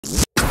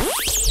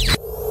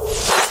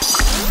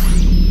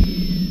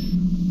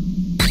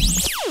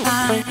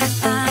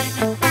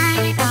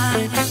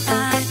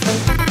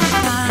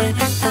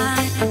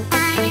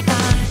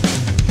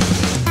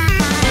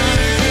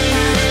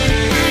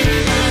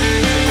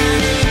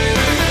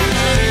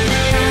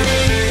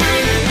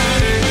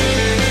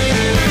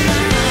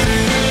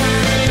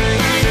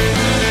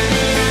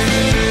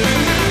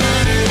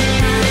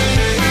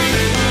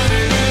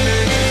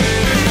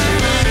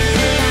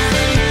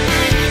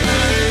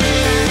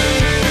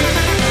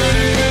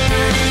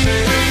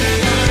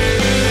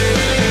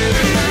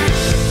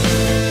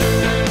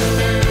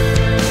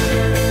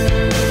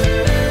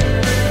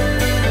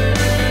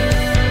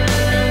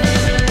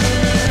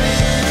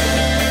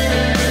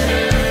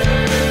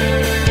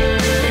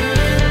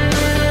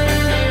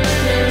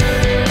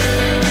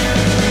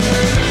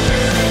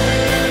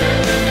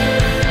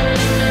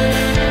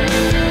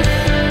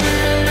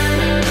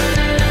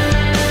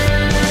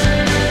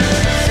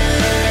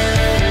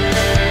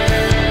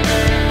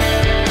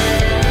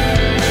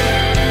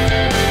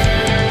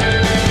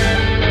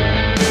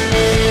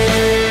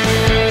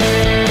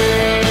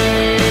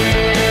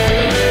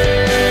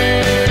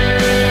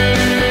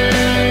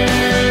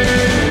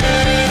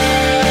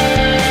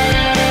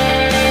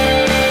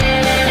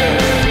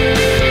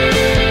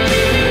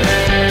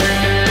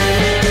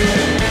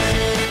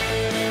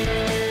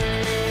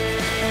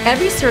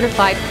Every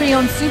certified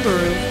pre-owned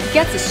Subaru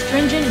gets a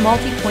stringent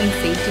multi-point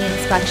safety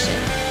inspection.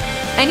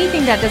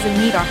 Anything that doesn't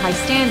meet our high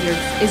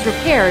standards is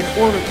repaired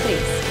or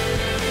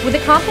replaced. With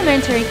a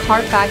complimentary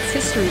Carfax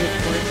history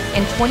report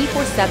and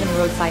 24/7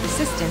 roadside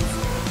assistance,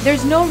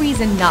 there's no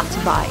reason not to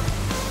buy.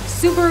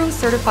 Subaru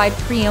certified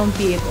pre-owned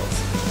vehicles,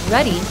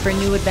 ready for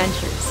new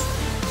adventures.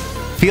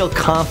 Feel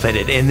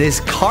confident in this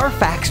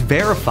Carfax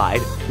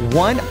verified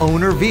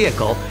one-owner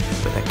vehicle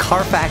with a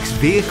Carfax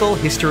Vehicle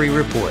History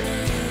Report.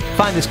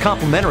 Find this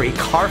complimentary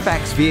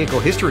Carfax Vehicle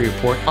History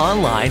Report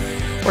online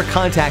or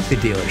contact the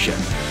dealership.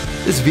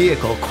 This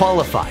vehicle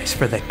qualifies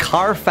for the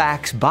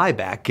Carfax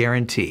Buyback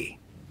Guarantee.